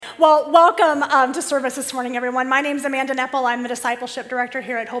Well, welcome to service this morning, everyone. My name is Amanda Nepple. I'm the discipleship director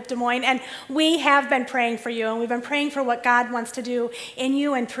here at Hope Des Moines, and we have been praying for you, and we've been praying for what God wants to do in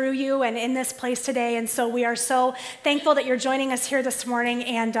you and through you and in this place today, and so we are so thankful that you're joining us here this morning,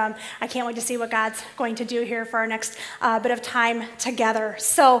 and I can't wait to see what God's going to do here for our next bit of time together.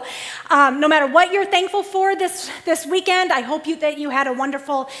 So no matter what you're thankful for this weekend, I hope that you had a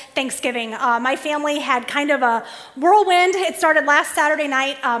wonderful Thanksgiving. My family had kind of a whirlwind. It started last Saturday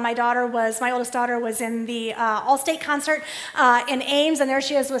night. My oldest daughter was in the All-State concert in Ames, and there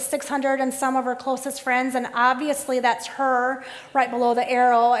she is with 600 and some of her closest friends, and obviously that's her right below the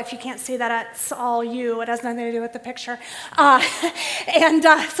arrow. If you can't see that, it's all you. It has nothing to do with the picture.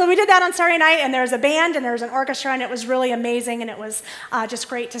 So we did that on Saturday night, and there's a band, and there's an orchestra, and it was really amazing, and it was just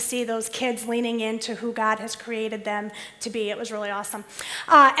great to see those kids leaning into who God has created them to be. It was really awesome.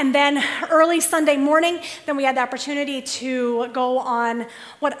 And then early Sunday morning, then we had the opportunity to go on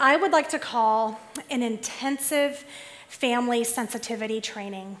what I would like to call an intensive family sensitivity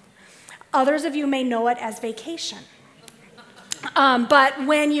training. Others of you may know it as vacation. But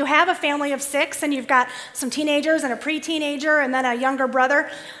when you have a family of 6 and you've got some teenagers and a pre-teenager and then a younger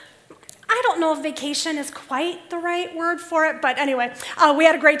brother, I don't know if vacation is quite the right word for it, but anyway, we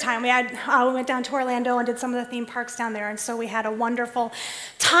had a great time. We went down to Orlando and did some of the theme parks down there, and so we had a wonderful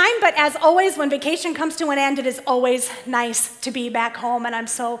time. But as always, when vacation comes to an end, it is always nice to be back home, and I'm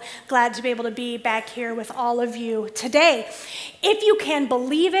so glad to be able to be back here with all of you today. If you can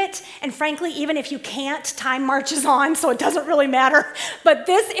believe it, and frankly, even if you can't, time marches on, so it doesn't really matter. But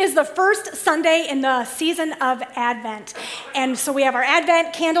this is the first Sunday in the season of Advent, and so we have our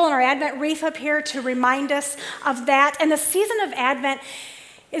Advent candle and our Advent wreath up here to remind us of that. And the season of Advent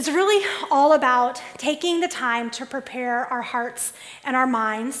is really all about taking the time to prepare our hearts and our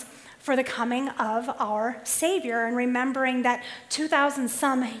minds for the coming of our Savior, and remembering that 2,000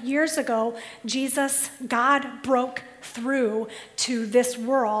 some years ago, God broke through to this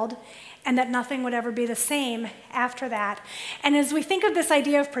world, and that nothing would ever be the same after that. And as we think of this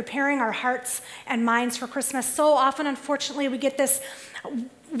idea of preparing our hearts and minds for Christmas, so often, unfortunately, we get this,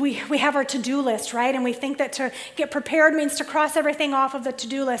 we have our to-do list, right? And we think that to get prepared means to cross everything off of the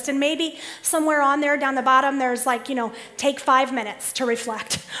to-do list. And maybe somewhere on there down the bottom, there's take 5 minutes to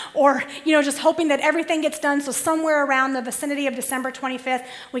reflect. Or, just hoping that everything gets done. So somewhere around the vicinity of December 25th,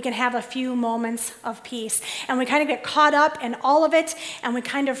 we can have a few moments of peace. And we kind of get caught up in all of it, and we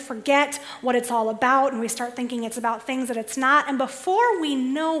kind of forget what it's all about, and we start thinking it's about things that it's not. And before we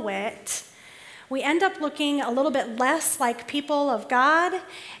know it, we end up looking a little bit less like people of God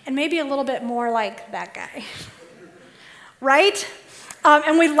and maybe a little bit more like that guy, right?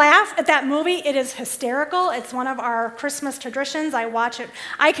 And we laugh at that movie. It is hysterical. It's one of our Christmas traditions. I watch it.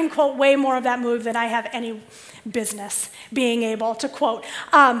 I can quote way more of that movie than I have any business being able to quote.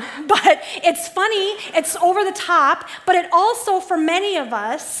 But it's funny. It's over the top. But it also, for many of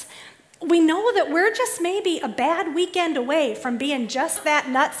us, we know that we're just maybe a bad weekend away from being just that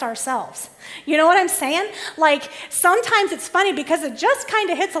nuts ourselves. You know what I'm saying? Sometimes it's funny because it just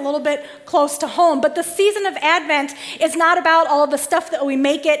kind of hits a little bit close to home. But the season of Advent is not about all of the stuff that we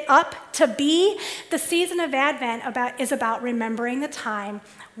make it up to be. The season of Advent is about remembering the time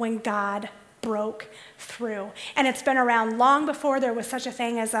when God broke through. And it's been around long before there was such a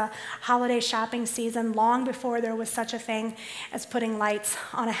thing as a holiday shopping season, long before there was such a thing as putting lights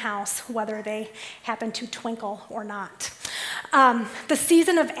on a house, whether they happen to twinkle or not. The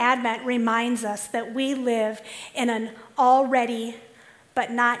season of Advent reminds us that we live in an already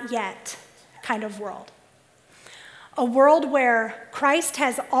but not yet kind of world. A world where Christ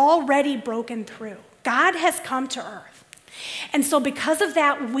has already broken through. God has come to earth. And so because of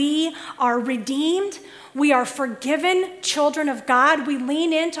that, we are redeemed, we are forgiven children of God, we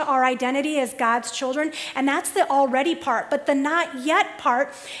lean into our identity as God's children, and that's the already part. But the not yet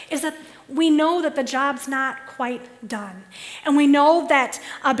part is that we know that the job's not quite done. And we know that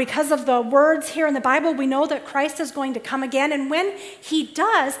because of the words here in the Bible, we know that Christ is going to come again. And when he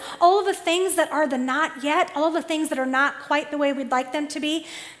does, all of the things that are the not yet, all of the things that are not quite the way we'd like them to be,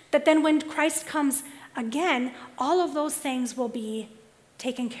 that then when Christ comes again, all of those things will be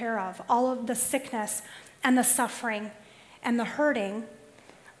taken care of. All of the sickness and the suffering and the hurting.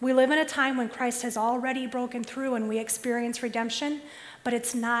 We live in a time when Christ has already broken through and we experience redemption, but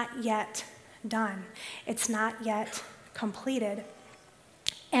it's not yet done. It's not yet completed.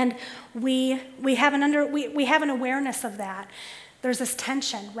 And we have an awareness of that. There's this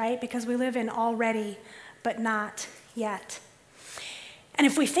tension, right? Because we live in already, but not yet. And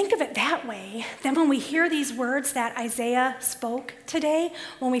if we think of it that way, then when we hear these words that Isaiah spoke today,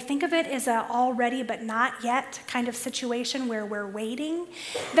 when we think of it as an already but not yet kind of situation where we're waiting,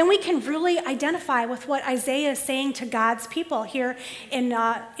 then we can really identify with what Isaiah is saying to God's people here in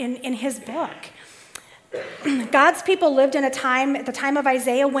his book. God's people lived in a time, at the time of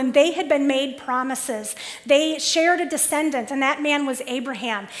Isaiah, when they had been made promises. They shared a descendant, and that man was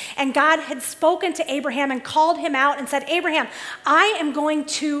Abraham. And God had spoken to Abraham and called him out and said, Abraham, I am going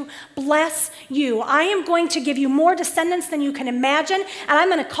to bless you. I am going to give you more descendants than you can imagine, and I'm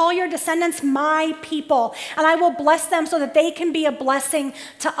going to call your descendants my people, and I will bless them so that they can be a blessing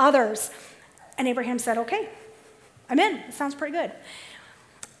to others. And Abraham said, okay, I'm in. It sounds pretty good.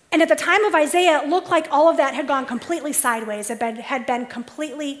 And at the time of Isaiah, it looked like all of that had gone completely sideways. It had been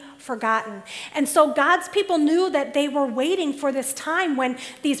completely forgotten. And so God's people knew that they were waiting for this time when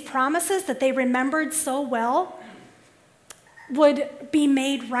these promises that they remembered so well would be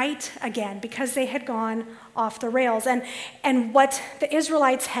made right again because they had gone off the rails. And what the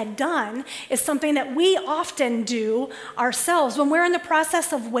Israelites had done is something that we often do ourselves. When we're in the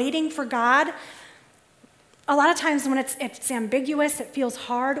process of waiting for God, a lot of times when it's ambiguous, it feels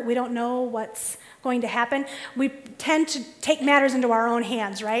hard, we don't know what's going to happen, we tend to take matters into our own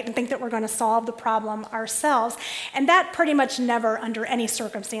hands, right? And think that we're going to solve the problem ourselves. And that pretty much never, under any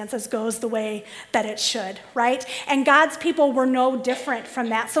circumstances, goes the way that it should, right? And God's people were no different from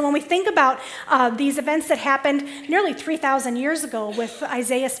that. So when we think about these events that happened nearly 3,000 years ago with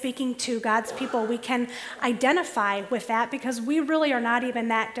Isaiah speaking to God's people, we can identify with that because we really are not even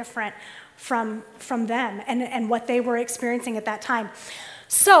that different from them and what they were experiencing at that time.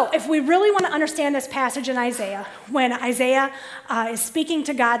 So if we really want to understand this passage in Isaiah, when Isaiah is speaking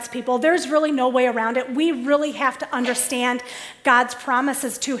to God's people, there's really no way around it. We really have to understand God's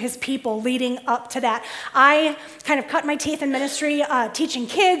promises to his people leading up to that. I kind of cut my teeth in ministry teaching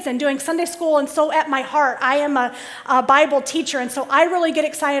kids and doing Sunday school, and so at my heart, I am a Bible teacher, and so I really get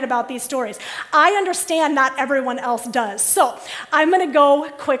excited about these stories. I understand not everyone else does. So I'm going to go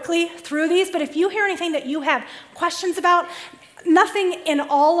quickly through these, but if you hear anything that you have questions about, nothing in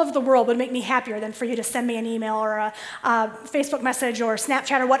all of the world would make me happier than for you to send me an email or a Facebook message or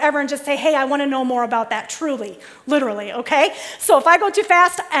Snapchat or whatever and just say, hey, I want to know more about that, truly, literally, okay? So if I go too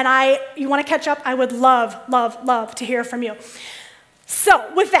fast and you want to catch up, I would love, love, love to hear from you.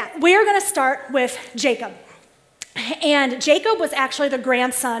 So with that, we are going to start with Jacob. And Jacob was actually the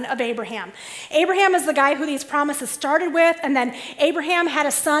grandson of Abraham. Abraham is the guy who these promises started with, and then Abraham had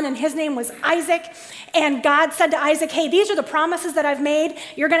a son, and his name was Isaac. And God said to Isaac, hey, these are the promises that I've made.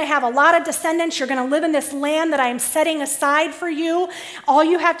 You're going to have a lot of descendants. You're going to live in this land that I am setting aside for you. All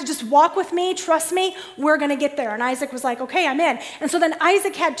you have to just walk with me, trust me, we're going to get there. And Isaac was like, okay, I'm in. And so then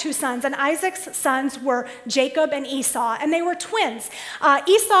Isaac had two sons, and Isaac's sons were Jacob and Esau, and they were twins.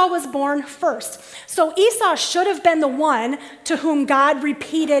 Esau was born first. So Esau should have been the one to whom God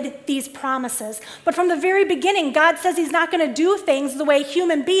repeated these promises. But from the very beginning, God says he's not going to do things the way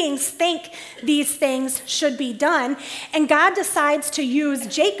human beings think these things should be done. And God decides to use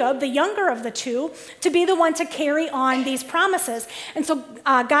Jacob, the younger of the two, to be the one to carry on these promises. And so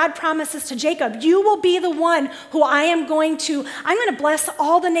God promises to Jacob, you will be the one who I'm going to bless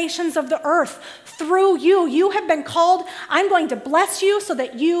all the nations of the earth through you. You have been called. I'm going to bless you so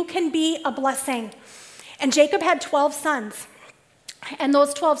that you can be a blessing. And Jacob had 12 sons. And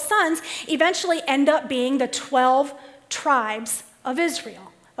those 12 sons eventually end up being the 12 tribes of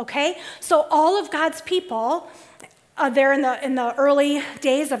Israel. Okay? So all of God's people, there in the early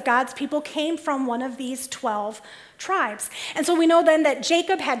days of God's people, came from one of these 12 tribes. And so we know then that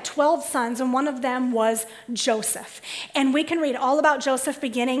Jacob had 12 sons, and one of them was Joseph. And we can read all about Joseph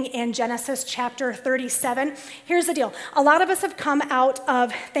beginning in Genesis chapter 37. Here's the deal. A lot of us have come out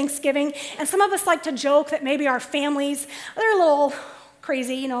of Thanksgiving, and some of us like to joke that maybe our families, they're a little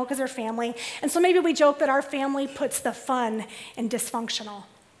crazy, because they're family. And so maybe we joke that our family puts the fun in dysfunctional,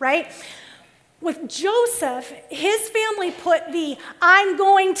 right? With Joseph, his family put the I'm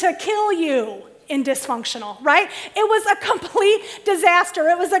going to kill you in dysfunctional, right? It was a complete disaster.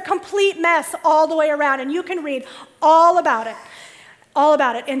 It was a complete mess all the way around. And you can read all about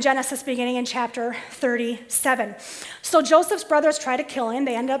it in Genesis beginning in chapter 37. So Joseph's brothers try to kill him.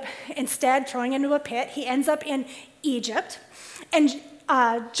 They end up instead throwing him into a pit. He ends up in Egypt. And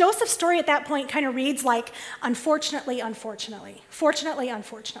Joseph's story at that point kind of reads like, unfortunately, unfortunately, fortunately,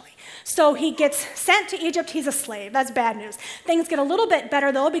 unfortunately. So he gets sent to Egypt. He's a slave. That's bad news. Things get a little bit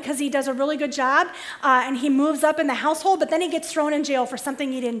better, though, because he does a really good job, and he moves up in the household, but then he gets thrown in jail for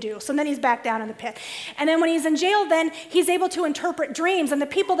something he didn't do. So then he's back down in the pit. And then when he's in jail, then he's able to interpret dreams, and the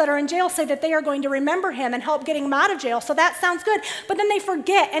people that are in jail say that they are going to remember him and help getting him out of jail. So that sounds good. But then they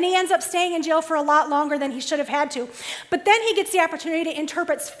forget, and he ends up staying in jail for a lot longer than he should have had to. But then he gets the opportunity to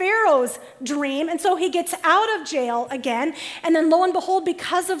interpret Pharaoh's dream, and so he gets out of jail again, and then lo and behold,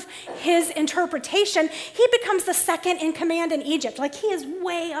 because of his interpretation, he becomes the second in command in Egypt. Like, he is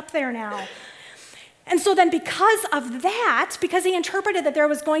way up there now. And so then because of that, because he interpreted that there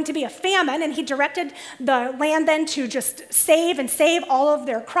was going to be a famine, and he directed the land then to just save all of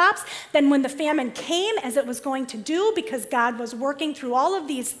their crops, then when the famine came, as it was going to do, because God was working through all of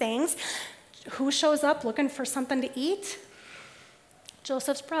these things, who shows up looking for something to eat?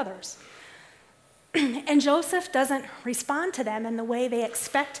 Joseph's brothers. And Joseph doesn't respond to them in the way they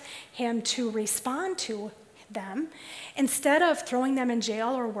expect him to respond to them. Instead of throwing them in jail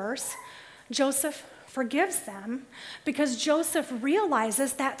or worse, Joseph forgives them, because Joseph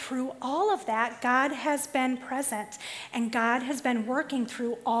realizes that through all of that, God has been present, and God has been working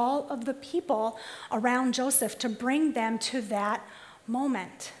through all of the people around Joseph to bring them to that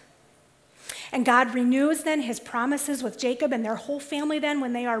moment. And God renews then his promises with Jacob and their whole family then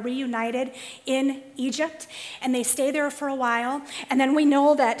when they are reunited in Egypt. And they stay there for a while. And then we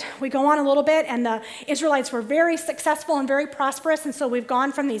know that we go on a little bit, and the Israelites were very successful and very prosperous. And so we've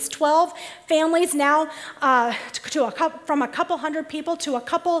gone from these 12 families now from a couple hundred people to a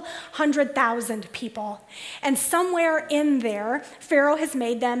couple 100,000 people. And somewhere in there, Pharaoh has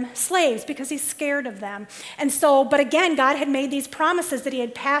made them slaves because he's scared of them. And so, but again, God had made these promises that he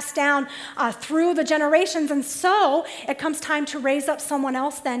had passed down through the generations, and so it comes time to raise up someone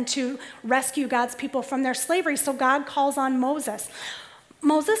else then to rescue God's people from their slavery. So God calls on Moses.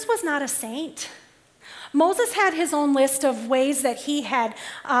 Moses was not a saint. Moses had his own list of ways that he had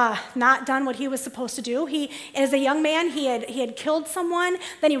not done what he was supposed to do. He, as a young man, he had killed someone,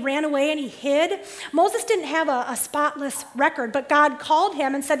 then he ran away and he hid. Moses didn't have a spotless record, but God called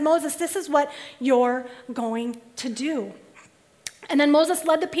him and said, Moses, this is what you're going to do. And then Moses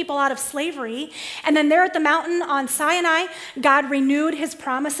led the people out of slavery. And then there at the mountain on Sinai, God renewed his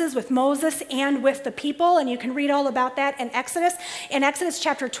promises with Moses and with the people. And you can read all about that in Exodus. In Exodus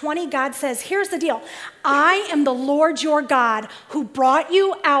chapter 20, God says, here's the deal. I am the Lord your God who brought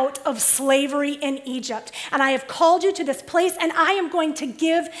you out of slavery in Egypt. And I have called you to this place, and I am going to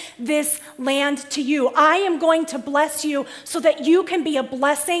give this land to you. I am going to bless you so that you can be a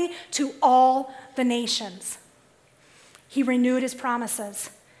blessing to all the nations. He renewed his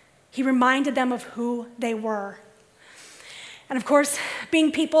promises. He reminded them of who they were. And of course,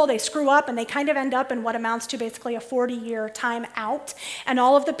 being people, they screw up and they kind of end up in what amounts to basically a 40-year time out. And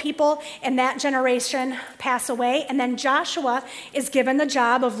all of the people in that generation pass away. And then Joshua is given the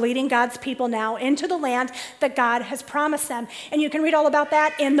job of leading God's people now into the land that God has promised them. And you can read all about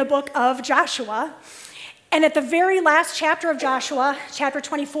that in the book of Joshua. And at the very last chapter of Joshua, chapter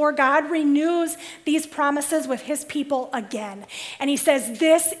 24, God renews these promises with his people again. And he says,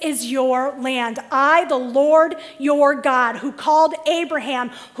 this is your land. I, the Lord your God, who called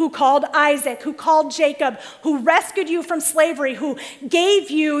Abraham, who called Isaac, who called Jacob, who rescued you from slavery, who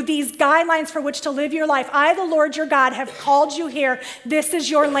gave you these guidelines for which to live your life. I, the Lord your God, have called you here. This is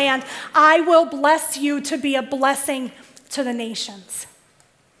your land. I will bless you to be a blessing to the nations.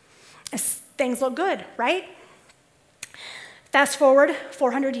 Things look good, right? Fast forward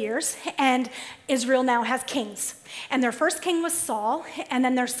 400 years, and Israel now has kings. And their first king was Saul, and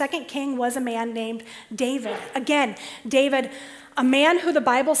then their second king was a man named David. Again, David, a man who the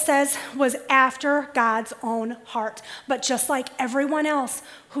Bible says was after God's own heart. But just like everyone else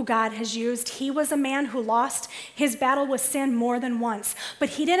who God has used, he was a man who lost his battle with sin more than once. But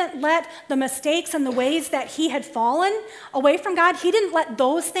he didn't let the mistakes and the ways that he had fallen away from God, he didn't let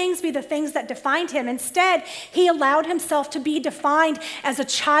those things be the things that defined him. Instead, he allowed himself to be defined as a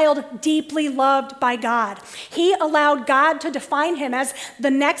child deeply loved by God. He allowed God to define him as the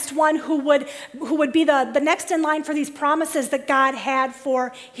next one who would be the next in line for these promises that God had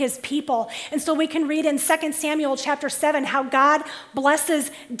for his people. And so we can read in 2 Samuel chapter 7 how God blesses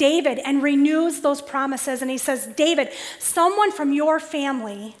David and renews those promises. And he says, David, someone from your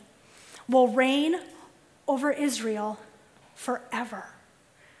family will reign over Israel forever.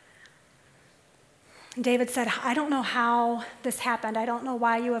 David said, I don't know how this happened. I don't know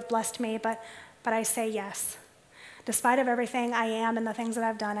why you have blessed me, but I say yes. Despite of everything I am and the things that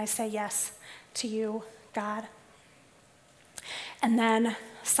I've done, I say yes to you, God. And then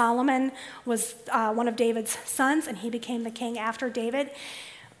Solomon was one of David's sons, and he became the king after David.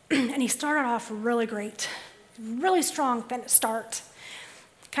 And he started off really great, really strong start.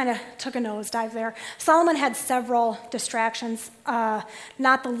 Kind of took a nosedive there. Solomon had several distractions,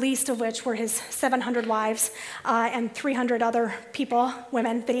 not the least of which were his 700 wives and 300 other people,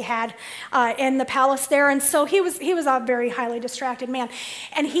 women that he had in the palace there. And so he was a very highly distracted man.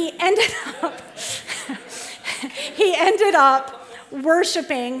 And he ended up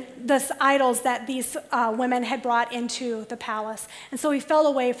worshiping the idols that these women had brought into the palace. And so he fell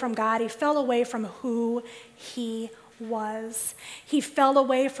away from God. He fell away from who he was. He fell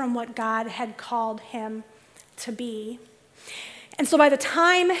away from what God had called him to be. And so by the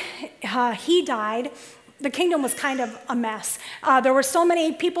time he died, the kingdom was kind of a mess. There were so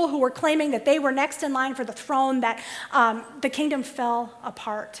many people who were claiming that they were next in line for the throne that the kingdom fell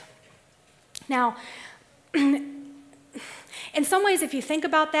apart. Now, in some ways, if you think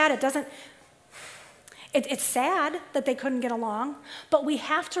about that, it's sad that they couldn't get along, but we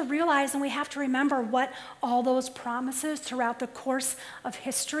have to realize and we have to remember what all those promises throughout the course of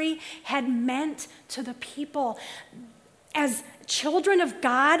history had meant to the people. As children of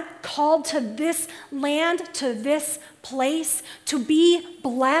God called to this land, to this place, to be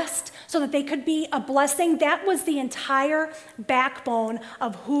blessed so that they could be a blessing, that was the entire backbone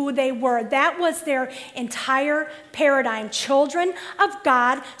of who they were. That was their entire paradigm. Children of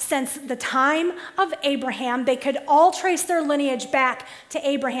God, since the time of Abraham, they could all trace their lineage back to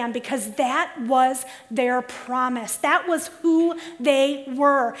Abraham because that was their promise. That was who they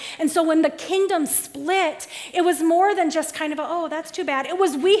were. And so when the kingdom split, it was more than just kind of oh, that's too bad. It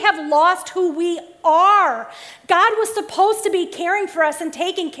was, we have lost who we are. God was supposed to be caring for us and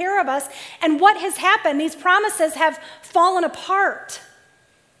taking care of us. And what has happened? These promises have fallen apart.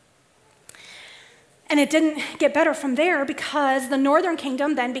 And it didn't get better from there because the northern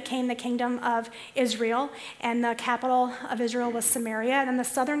kingdom then became the kingdom of Israel, and the capital of Israel was Samaria, and then the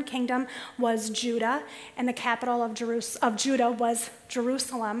southern kingdom was Judah, and the capital of Judah was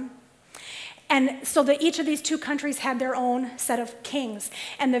Jerusalem. And so each of these two countries had their own set of kings.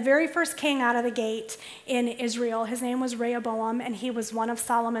 And the very first king out of the gate in Israel, his name was Rehoboam, and he was one of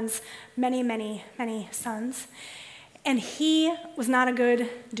Solomon's many, many, many sons. And he was not a good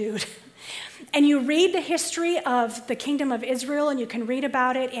dude. And you read the history of the kingdom of Israel, and you can read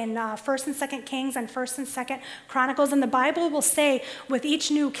about it in 1st and 2nd Kings and 1st and 2nd Chronicles. And the Bible will say with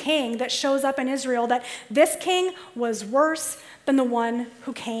each new king that shows up in Israel that this king was worse than the one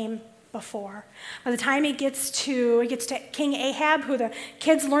who came before. By the time he gets to King Ahab, who the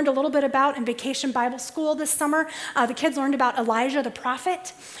kids learned a little bit about in Vacation Bible School this summer, the kids learned about Elijah the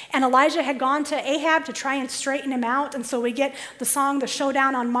prophet. And Elijah had gone to Ahab to try and straighten him out. And so we get the song, The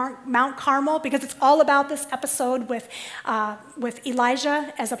Showdown on Mount Carmel, because it's all about this episode with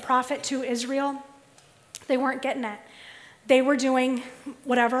Elijah as a prophet to Israel. They weren't getting it. They were doing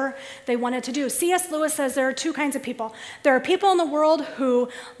whatever they wanted to do. C.S. Lewis says there are two kinds of people. There are people in the world who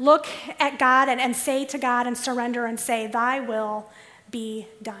look at God and say to God and surrender and say, "Thy will be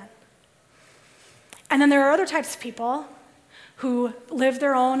done." And then there are other types of people who live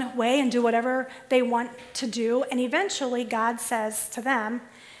their own way and do whatever they want to do. And eventually God says to them,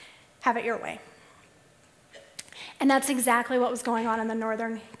 "Have it your way." And that's exactly what was going on in the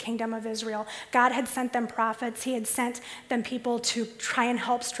northern kingdom of Israel. God had sent them prophets. He had sent them people to try and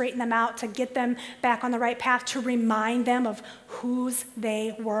help straighten them out, to get them back on the right path, to remind them of whose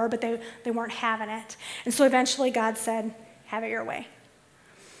they were, but they weren't having it. And so eventually God said, "Have it your way."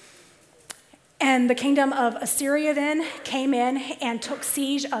 And the kingdom of Assyria then came in and took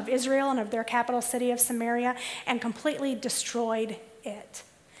siege of Israel and of their capital city of Samaria and completely destroyed it.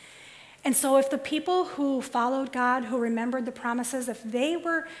 And so if the people who followed God, who remembered the promises, if they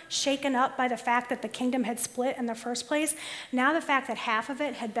were shaken up by the fact that the kingdom had split in the first place, now the fact that half of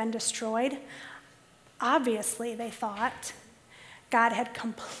it had been destroyed, obviously they thought God had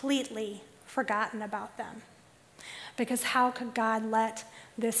completely forgotten about them. Because how could God let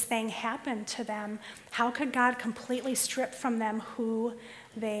this thing happen to them? How could God completely strip from them who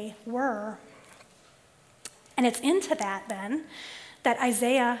they were? And it's into that then that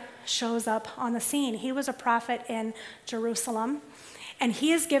Isaiah shows up on the scene. He was a prophet in Jerusalem, and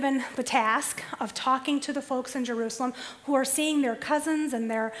he is given the task of talking to the folks in Jerusalem who are seeing their cousins and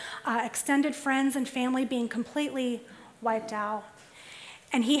their extended friends and family being completely wiped out.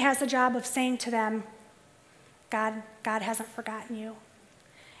 And he has the job of saying to them, God hasn't forgotten you.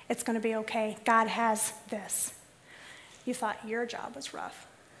 It's going to be okay. God has this. You thought your job was rough,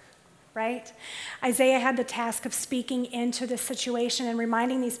 right? Isaiah had the task of speaking into this situation and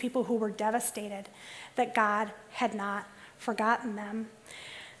reminding these people who were devastated that God had not forgotten them.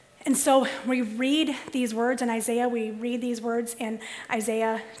 And so we read these words in Isaiah. We read these words in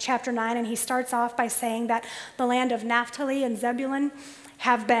Isaiah chapter 9, and he starts off by saying that the land of Naphtali and Zebulun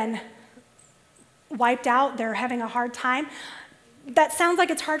have been wiped out. They're having a hard time. That sounds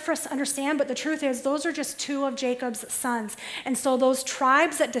like it's hard for us to understand, but the truth is those are just two of Jacob's sons. And so those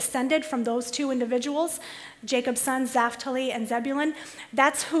tribes that descended from those two individuals, Jacob's sons, Naphtali and Zebulun,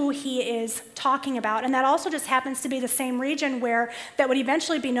 that's who he is talking about. And that also just happens to be the same region that would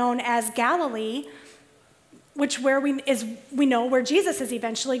eventually be known as Galilee, we know where Jesus is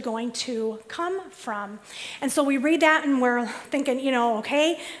eventually going to come from. And so we read that and we're thinking,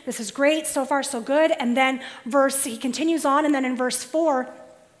 okay, this is great, so far so good. And then he continues on, and then in verse 4,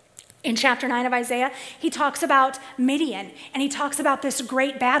 in chapter 9 of Isaiah, he talks about Midian, and he talks about this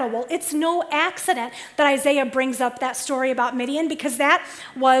great battle. Well, it's no accident that Isaiah brings up that story about Midian, because that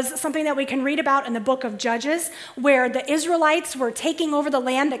was something that we can read about in the book of Judges, where the Israelites were taking over the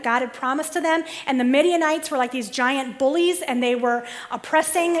land that God had promised to them, and the Midianites were like these giant bullies, and they were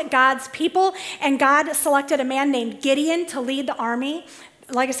oppressing God's people, and God selected a man named Gideon to lead the army.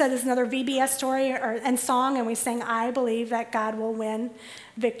 Like I said, this is another VBS story and song, and we sing, I believe that God will win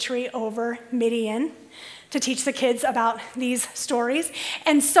victory over Midian, to teach the kids about these stories.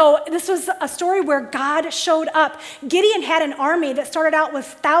 And so this was a story where God showed up. Gideon had an army that started out with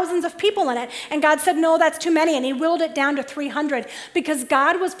thousands of people in it, and God said, no, that's too many, and he whittled it down to 300 because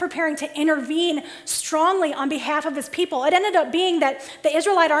God was preparing to intervene strongly on behalf of his people. It ended up being that the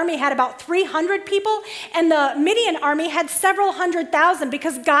Israelite army had about 300 people, and the Midian army had several 100,000,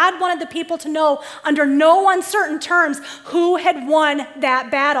 because God wanted the people to know under no uncertain terms who had won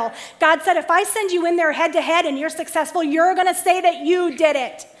that battle. God said, if I send you in there head to head and you're successful, you're going to say that you did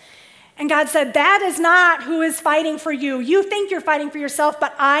it. And God said, that is not who is fighting for you. You think you're fighting for yourself,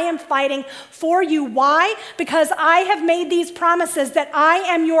 but I am fighting for you. Why? Because I have made these promises that I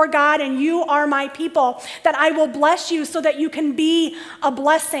am your God and you are my people, that I will bless you so that you can be a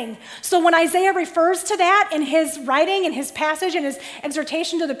blessing. So when Isaiah refers to that in his writing, in his passage, in his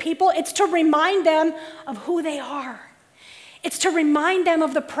exhortation to the people, it's to remind them of who they are. It's to remind them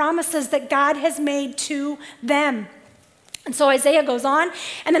of the promises that God has made to them. And so Isaiah goes on,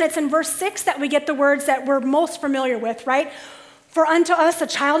 and then it's in verse 6 that we get the words that we're most familiar with, right? For unto us a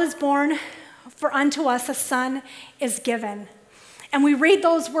child is born, for unto us a son is given. And we read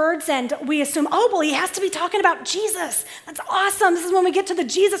those words and we assume, oh, well, he has to be talking about Jesus. That's awesome. This is when we get to the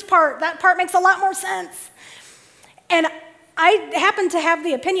Jesus part. That part makes a lot more sense. And I happen to have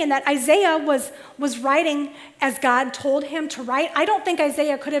the opinion that Isaiah was writing as God told him to write. I don't think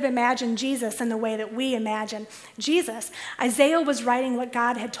Isaiah could have imagined Jesus in the way that we imagine Jesus. Isaiah was writing what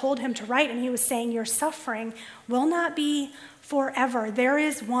God had told him to write, and he was saying, your suffering will not be forever. There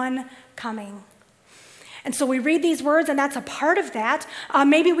is one coming. And so we read these words, and that's a part of that.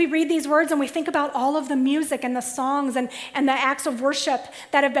 Maybe we read these words and we think about all of the music and the songs and the acts of worship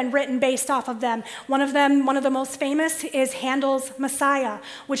that have been written based off of them. One of the most famous is Handel's Messiah,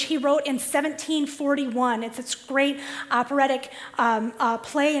 which he wrote in 1741. It's this great operatic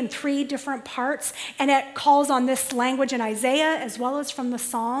play in 3 different parts, and it calls on this language in Isaiah as well as from the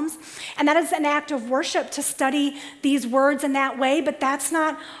Psalms. And that is an act of worship to study these words in that way, but that's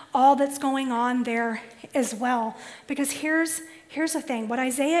not all that's going on there as well. Because here's the thing. What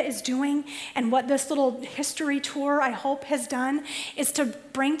Isaiah is doing and what this little history tour, I hope, has done is to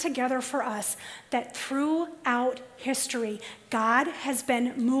bring together for us that throughout history, God has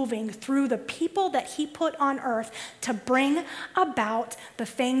been moving through the people that he put on earth to bring about the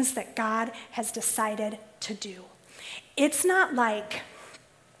things that God has decided to do. It's not like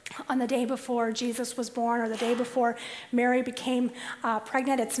on the day before Jesus was born or the day before Mary became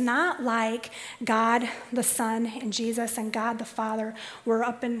pregnant. It's not like God the Son and Jesus and God the Father were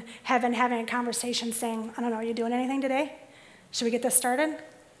up in heaven having a conversation saying, I don't know, are you doing anything today? Should we get this started?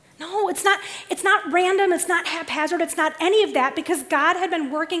 No, it's not random, it's not haphazard, it's not any of that, because God had been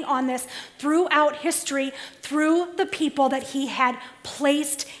working on this throughout history through the people that he had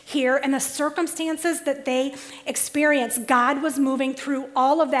placed here and the circumstances that they experienced. God was moving through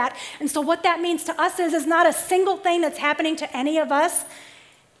all of that. And so what that means to us is not a single thing that's happening to any of us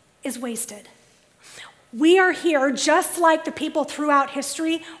is wasted. We are here just like the people throughout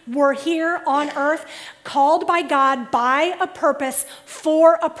history were here on earth, called by God by a purpose,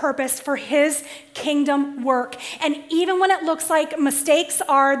 for his kingdom work. And even when it looks like mistakes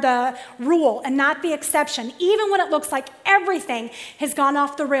are the rule and not the exception, even when it looks like everything has gone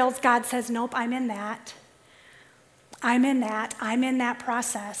off the rails, God says, nope, I'm in that. I'm in that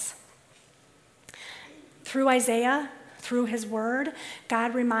process. Through Isaiah, through his word,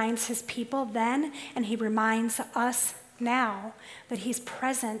 God reminds his people then, and he reminds us now that he's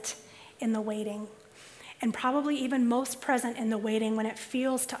present in the waiting, and probably even most present in the waiting when it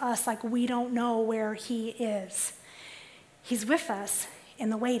feels to us like we don't know where he is. He's with us in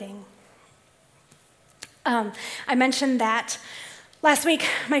the waiting. I mentioned that last week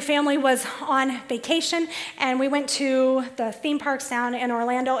my family was on vacation, and we went to the theme parks down in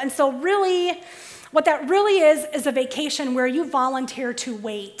Orlando. And so really, what that really is a vacation where you volunteer to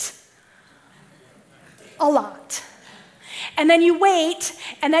wait a lot. And then you wait,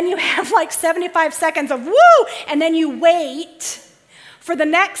 and then you have like 75 seconds of woo, and then you wait for the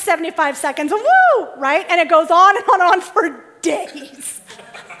next 75 seconds of woo, right? And it goes on and on and on for days.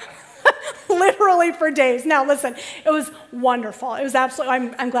 Literally for days. Now listen, it was wonderful. It was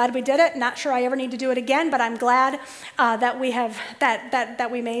absolutely, I'm glad we did it. Not sure I ever need to do it again, but I'm glad that we have, that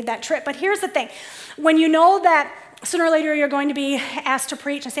we made that trip. But here's the thing. When you know that sooner or later you're going to be asked to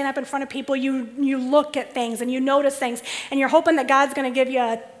preach and stand up in front of people, you look at things and you notice things, and you're hoping that God's going to give you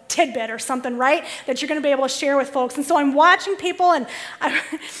a tidbit or something, right, that you're going to be able to share with folks. And so I'm watching people, and I'm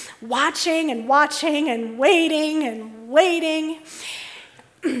watching and waiting and waiting.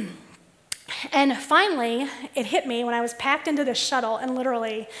 And finally, it hit me when I was packed into the shuttle and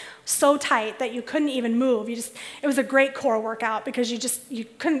literally so tight that you couldn't even move. It was a great core workout because you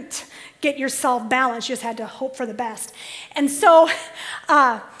couldn't get yourself balanced. You just had to hope for the best. And so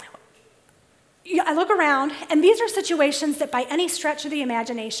I look around, and these are situations that by any stretch of the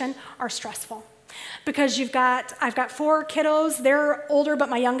imagination are stressful. Because I've got 4 kiddos. They're older, but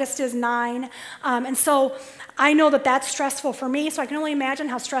my youngest is 9. And so I know that that's stressful for me, so I can only imagine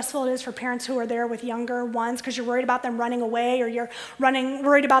how stressful it is for parents who are there with younger ones, because you're worried about them running away, or you're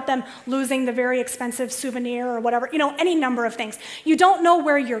worried about them losing the very expensive souvenir or whatever, any number of things. You don't know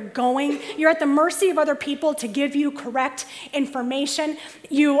where you're going. You're at the mercy of other people to give you correct information.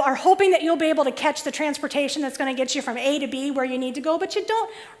 You are hoping that you'll be able to catch the transportation that's going to get you from A to B where you need to go, but you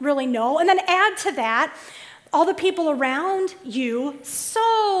don't really know. And then add to that all the people around you,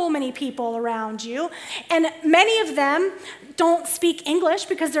 so many people around you, and many of them don't speak English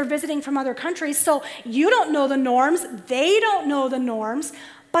because they're visiting from other countries, so you don't know the norms, they don't know the norms.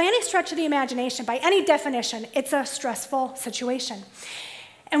 By any stretch of the imagination, by any definition, it's a stressful situation.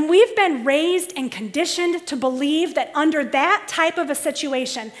 And we've been raised and conditioned to believe that under that type of a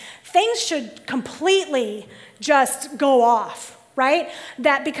situation, things should completely just go off. Right?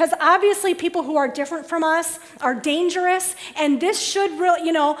 That because obviously people who are different from us are dangerous, and this should really,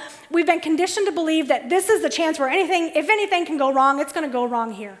 we've been conditioned to believe that this is the chance where if anything can go wrong, it's going to go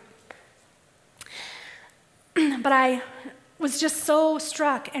wrong here. But I was just so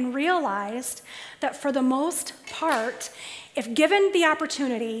struck and realized that for the most part, if given the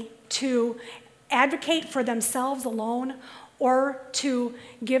opportunity to advocate for themselves alone or to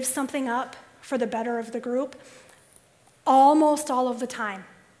give something up for the better of the group, almost all of the time,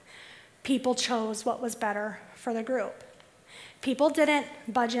 people chose what was better for the group. People didn't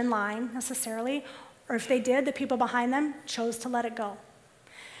budge in line necessarily, or if they did, the people behind them chose to let it go.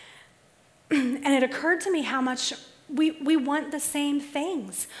 And it occurred to me how much we want the same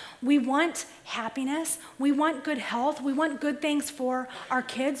things. We want happiness. We want good health. We want good things for our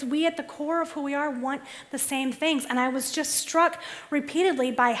kids. We, at the core of who we are, want the same things. And I was just struck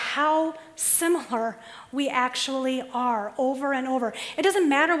repeatedly by how similar we actually are over and over. It doesn't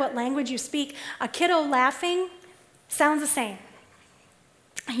matter what language you speak. A kiddo laughing sounds the same.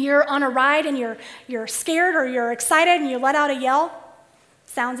 You're on a ride and you're scared or you're excited and you let out a yell,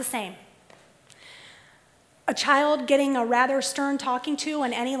 sounds the same. A child getting a rather stern talking to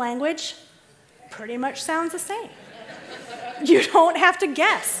in any language pretty much sounds the same. You don't have to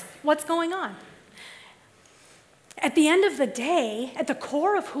guess what's going on. At the end of the day, at the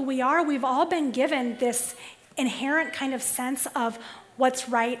core of who we are, we've all been given this inherent kind of sense of what's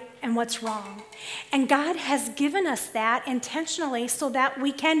right and what's wrong. And God has given us that intentionally so that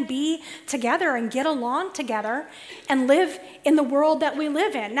we can be together and get along together and live in the world that we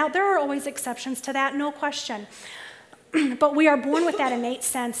live in. Now, there are always exceptions to that, no question. But we are born with that innate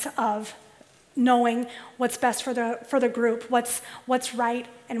sense of knowing what's best for the group, what's right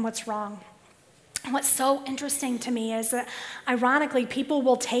and what's wrong. What's so interesting to me is that, ironically, people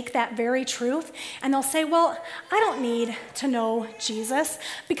will take that very truth and they'll say, well, I don't need to know Jesus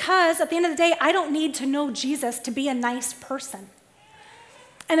because at the end of the day, I don't need to know Jesus to be a nice person.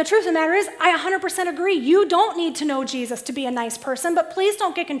 And the truth of the matter is, I 100% agree. You don't need to know Jesus to be a nice person, but please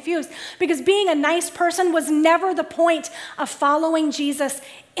don't get confused because being a nice person was never the point of following Jesus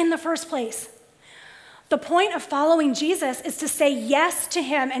in the first place. The point of following Jesus is to say yes to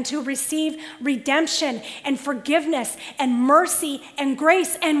him and to receive redemption and forgiveness and mercy and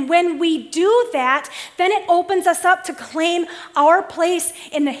grace. And when we do that, then it opens us up to claim our place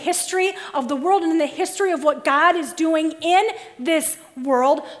in the history of the world and in the history of what God is doing in this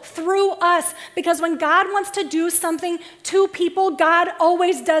world through us. Because when God wants to do something to people, God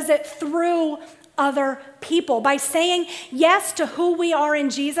always does it through other people. By saying yes to who we are in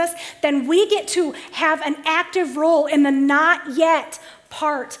Jesus, then we get to have an active role in the not yet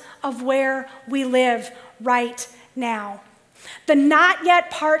part of where we live right now. The not yet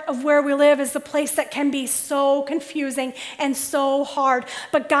part of where we live is the place that can be so confusing and so hard.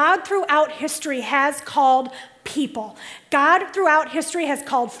 But God throughout history has called people. God throughout history has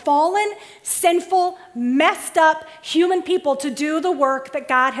called fallen, sinful, messed up human people to do the work that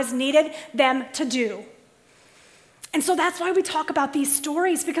God has needed them to do. And so that's why we talk about these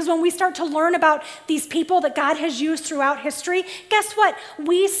stories, because when we start to learn about these people that God has used throughout history, guess what?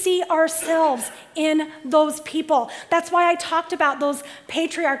 We see ourselves in those people. That's why I talked about those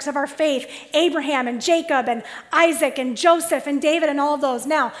patriarchs of our faith, Abraham and Jacob and Isaac and Joseph and David and all of those.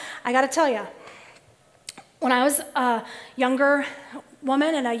 Now, I got to tell you, when I was a younger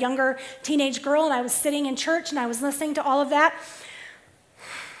woman and a younger teenage girl and I was sitting in church and I was listening to all of that,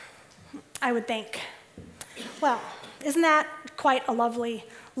 I would think, well, isn't that quite a lovely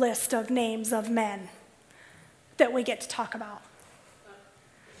list of names of men that we get to talk about?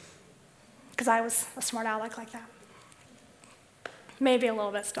 Because I was a smart aleck like that. Maybe a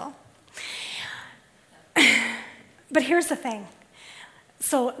little bit still. But here's the thing.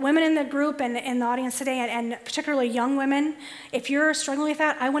 So women in the group and in the audience today, and particularly young women, if you're struggling with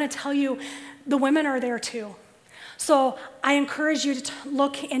that, I want to tell you the women are there too. So I encourage you to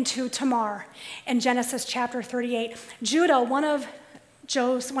look into Tamar in Genesis chapter 38. Judah, one of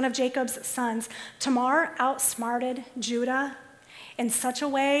Jacob's sons, Tamar outsmarted Judah in such a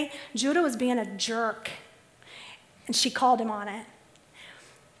way, Judah was being a jerk, and she called him on it.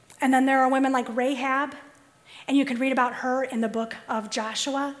 And then there are women like Rahab, and you can read about her in the book of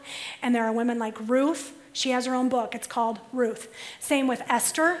Joshua. And there are women like Ruth. She has her own book. It's called Ruth. Same with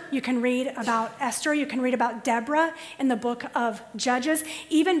Esther. You can read about Esther. You can read about Deborah in the book of Judges.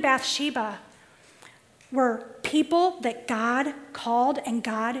 Even Bathsheba were people that God called and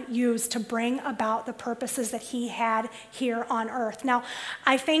God used to bring about the purposes that he had here on earth. Now,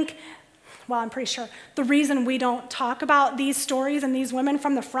 I think, well, I'm pretty sure the reason we don't talk about these stories and these women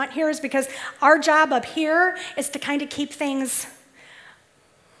from the front here is because our job up here is to kind of keep things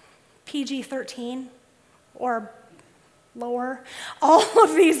PG-13 or lower. All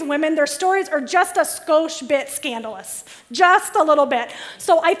of these women, their stories are just a skosh bit scandalous, just a little bit.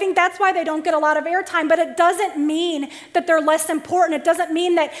 So I think that's why they don't get a lot of airtime, but it doesn't mean that they're less important. It doesn't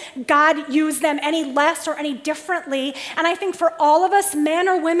mean that God used them any less or any differently. And I think for all of us, men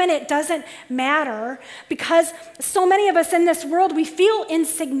or women, it doesn't matter, because so many of us in this world, we feel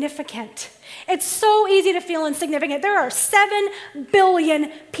insignificant. It's so easy to feel insignificant. There are 7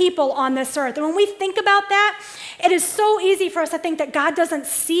 billion people on this earth. And when we think about that, it is so easy for us to think that God doesn't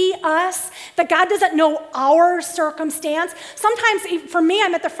see us, that God doesn't know our circumstance. Sometimes, for me,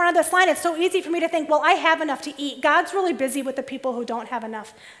 I'm at the front of this line. It's so easy for me to think, well, I have enough to eat. God's really busy with the people who don't have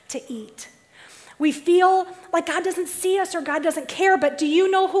enough to eat. We feel like God doesn't see us or God doesn't care, but do you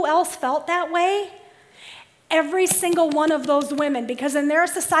know who else felt that way? Every single one of those women, because in their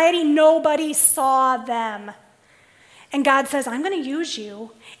society, nobody saw them. And God says, I'm going to use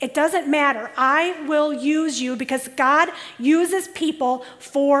you. It doesn't matter. I will use you, because God uses people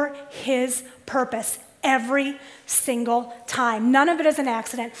for his purpose every single time. None of it is an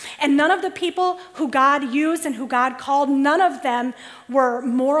accident. And none of the people who God used and who God called, none of them were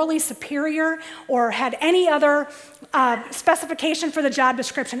morally superior or had any other specification for the job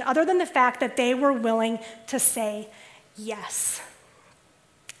description other than the fact that they were willing to say yes.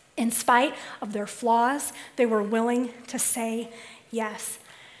 In spite of their flaws, they were willing to say yes.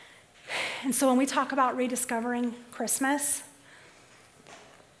 And so when we talk about rediscovering Christmas,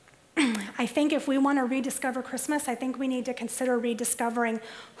 I think if we want to rediscover Christmas, I think we need to consider rediscovering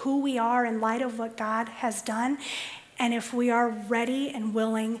who we are in light of what God has done, and if we are ready and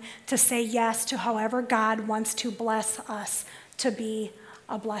willing to say yes to however God wants to bless us to be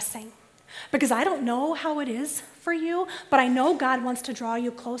a blessing. Because I don't know how it is for you, but I know God wants to draw you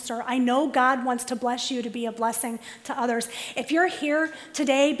closer. I know God wants to bless you to be a blessing to others. If you're here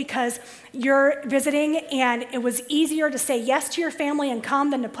today because you're visiting and it was easier to say yes to your family and come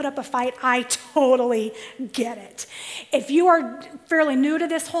than to put up a fight, I totally get it. If you are fairly new to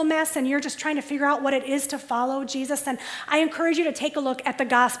this whole mess and you're just trying to figure out what it is to follow Jesus, then I encourage you to take a look at the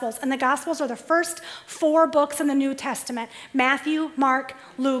Gospels. And the Gospels are the first 4 books in the New Testament: Matthew, Mark,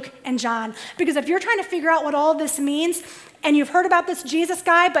 Luke, and John. Because if you're trying to figure out what all this means, and you've heard about this Jesus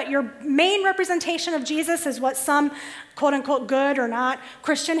guy, but your main representation of Jesus is what some quote-unquote good or not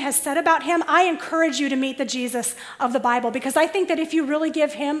Christian has said about him, I encourage you to meet the Jesus of the Bible, because I think that if you really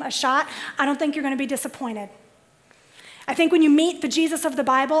give him a shot, I don't think you're going to be disappointed. I think when you meet the Jesus of the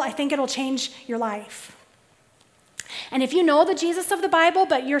Bible, I think it'll change your life. And if you know the Jesus of the Bible,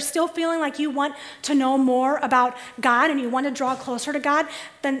 but you're still feeling like you want to know more about God and you want to draw closer to God,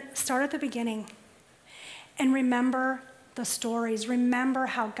 then start at the beginning and remember the stories. Remember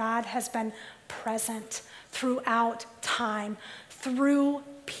how God has been present throughout time, through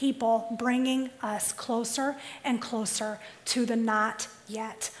people bringing us closer and closer to the not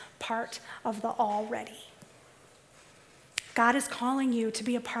yet part of the already. God is calling you to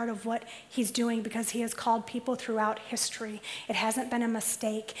be a part of what he's doing because he has called people throughout history. It hasn't been a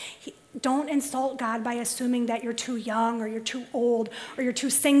mistake. Don't insult God by assuming that you're too young or you're too old or you're too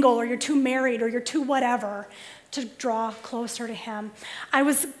single or you're too married or you're too whatever to draw closer to him. I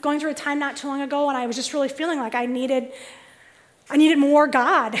was going through a time not too long ago and I was just really feeling like I needed more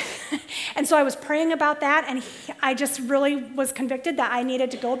God. And so I was praying about that, and I just really was convicted that I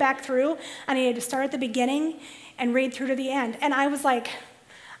needed to go back through. I needed to start at the beginning and read through to the end. And I was like,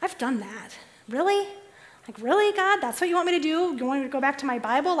 I've done that. Really? Like, really, God? That's what you want me to do? You want me to go back to my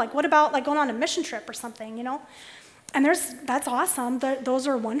Bible? Like, what about like going on a mission trip or something, you know? And that's awesome. Those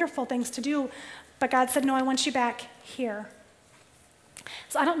are wonderful things to do. But God said, no, I want you back here.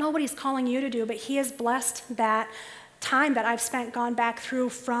 So I don't know what he's calling you to do, but he has blessed that time that I've spent gone back through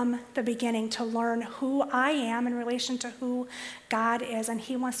from the beginning to learn who I am in relation to who God is. And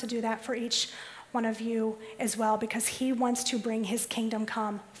he wants to do that for each one of you as well, because he wants to bring his kingdom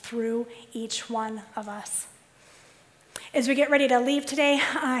come through each one of us. As we get ready to leave today,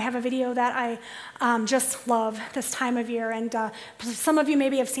 I have a video that I just love this time of year. And some of you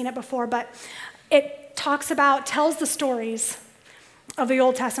maybe have seen it before, but it tells the stories of the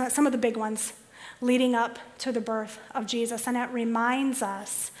Old Testament, some of the big ones, leading up to the birth of Jesus. And it reminds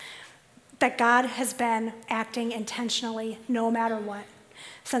us that God has been acting intentionally no matter what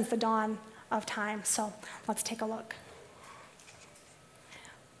since the dawn of time. So let's take a look.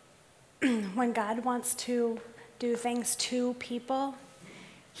 When God wants to do things to people,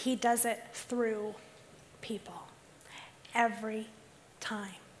 he does it through people every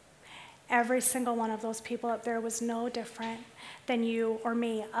time. Every single one of those people up there was no different than you or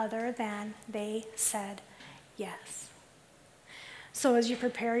me, other than they said yes. So as you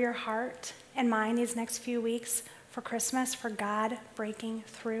prepare your heart and mind these next few weeks for Christmas, for God breaking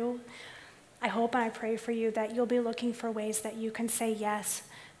through, I hope and I pray for you that you'll be looking for ways that you can say yes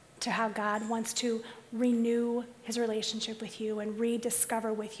to how God wants to renew his relationship with you and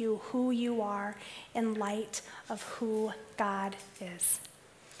rediscover with you who you are in light of who God is.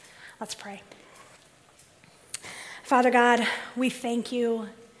 Let's pray. Father God, we thank you.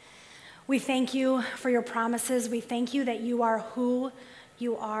 We thank you for your promises. We thank you that you are who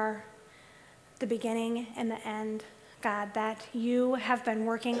you are, the beginning and the end. God, that you have been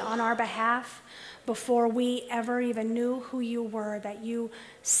working on our behalf before we ever even knew who you were, that you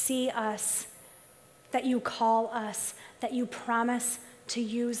see us, that you call us, that you promise to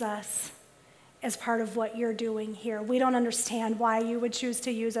use us as part of what you're doing here. We don't understand why you would choose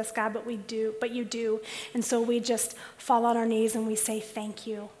to use us, God, but you do. And so we just fall on our knees and we say, thank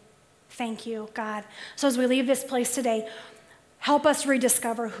you. Thank you, God. So as we leave this place today, help us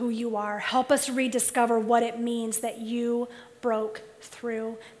rediscover who you are. Help us rediscover what it means that you broke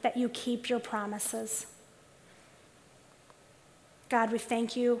through, that you keep your promises. God, we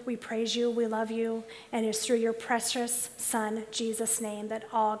thank you, we praise you, we love you, and it's through your precious Son, Jesus' name, that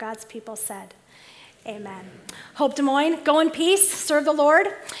all God's people said, amen. Hope Des Moines, go in peace, serve the Lord.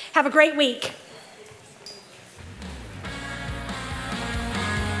 Have a great week.